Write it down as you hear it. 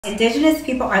Indigenous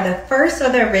people are the first or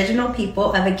the original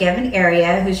people of a given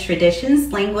area whose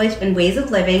traditions, language, and ways of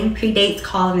living predates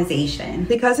colonization.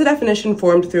 Because the definition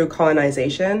formed through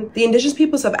colonization, the indigenous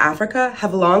peoples of Africa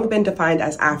have long been defined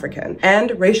as African and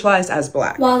racialized as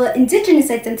Black. While the indigenous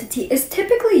identity is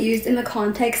typically used in the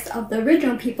context of the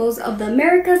original peoples of the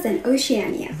Americas and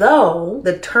Oceania. Though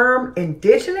the term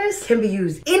indigenous can be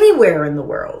used anywhere in the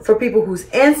world for people whose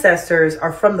ancestors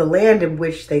are from the land in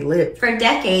which they live. For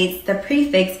decades, the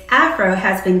prefix Afro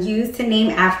has been used to name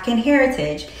African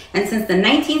heritage, and since the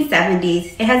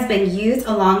 1970s, it has been used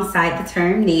alongside the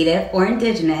term Native or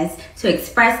Indigenous to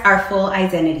express our full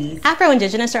identities.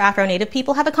 Afro-Indigenous or Afro-Native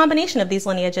people have a combination of these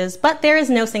lineages, but there is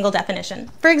no single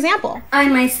definition. For example, I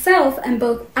myself am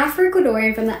both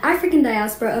Afro-Ecuadorian from the African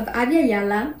diaspora of Abya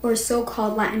Yala, or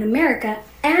so-called Latin America,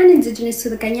 and indigenous to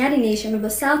the Cañari Nation of the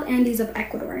South Andes of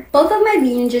Ecuador. Both of my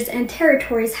lineages and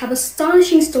territories have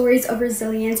astonishing stories of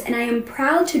resilience, and I am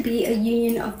proud to be a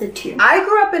union of the two. I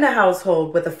grew up in a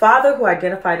household with a father who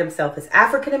identified himself as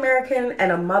African American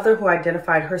and a mother who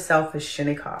identified herself as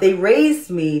Shinnecock. They raised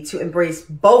me to embrace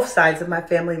both sides of my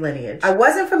family lineage. I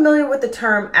wasn't familiar with the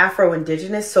term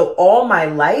Afro-Indigenous, so all my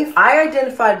life, I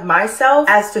identified myself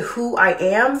as to who I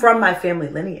am from my family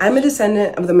lineage. I'm a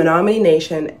descendant of the Menominee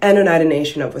Nation and Oneida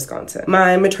Nation of Wisconsin.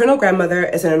 My maternal grandmother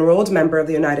is an enrolled member of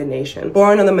the United Nation,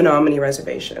 born on the Menominee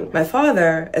Reservation. My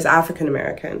father is African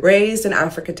American, raised in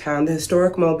Africatown, the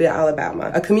historic Mobile,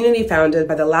 Alabama, a community founded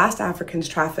by the last Africans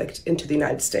trafficked into the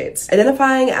United States.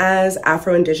 Identifying as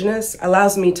Afro-Indigenous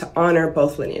allows me to honor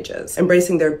both lineages,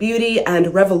 embracing their beauty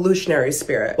and revolutionary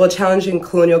spirit, while challenging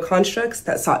colonial constructs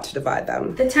that sought to divide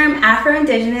them. The term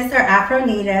Afro-Indigenous or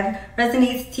Afro-Native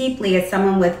resonates deeply as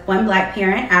someone with one Black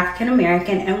parent, African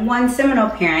American, and one Seminole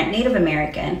parent, Native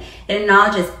American. It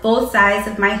acknowledges both sides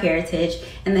of my heritage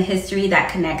and the history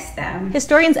that connects them.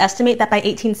 Historians estimate that by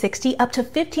 1860, up to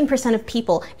 15% of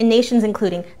people in nations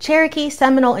including Cherokee,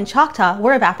 Seminole, and Choctaw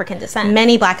were of African descent.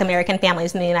 Many Black American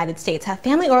families in the United States have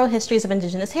family oral histories of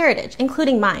indigenous heritage,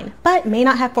 including mine, but may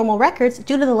not have formal records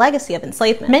due to the legacy of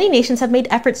enslavement. Many nations have made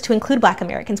efforts to include Black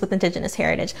Americans with indigenous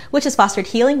heritage, which has fostered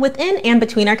healing within and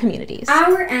between our communities.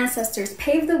 Our ancestors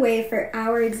paved the way for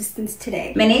our existence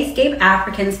today. Many escaped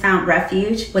Africans found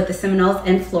refuge with the Seminoles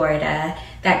in Florida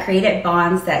that created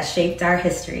bonds that shaped our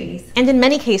histories. And in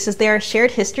many cases, there are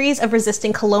shared histories of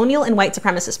resisting colonial and white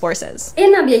supremacist forces.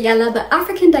 In Abya Yala, the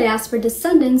African diaspora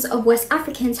descendants of West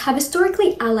Africans have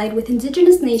historically allied with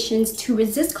indigenous nations to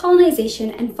resist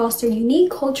colonization and foster unique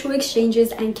cultural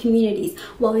exchanges and communities,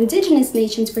 while indigenous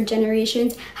nations for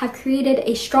generations have created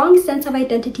a strong sense of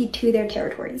identity to their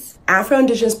territories.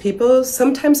 Afro-Indigenous peoples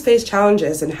sometimes face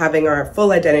challenges in having our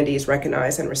full identities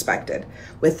recognized and respected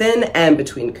within and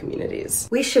between communities.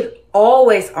 We should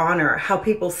always honor how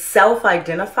people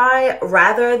self-identify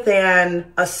rather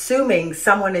than assuming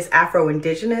someone is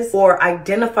Afro-Indigenous or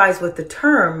identifies with the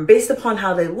term based upon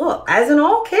how they look. As in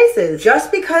all cases,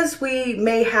 just because we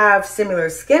may have similar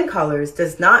skin colors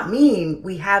does not mean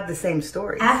we have the same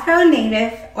story.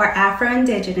 Afro-Native or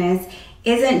Afro-Indigenous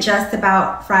isn't just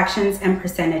about fractions and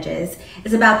percentages.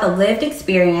 It's about the lived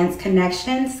experience,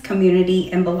 connections,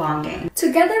 community, and belonging.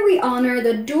 Together we honor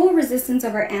the dual resistance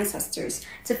of our ancestors,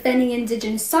 defending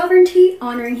indigenous sovereignty,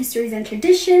 honoring histories and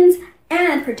traditions,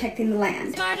 and protecting the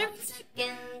land.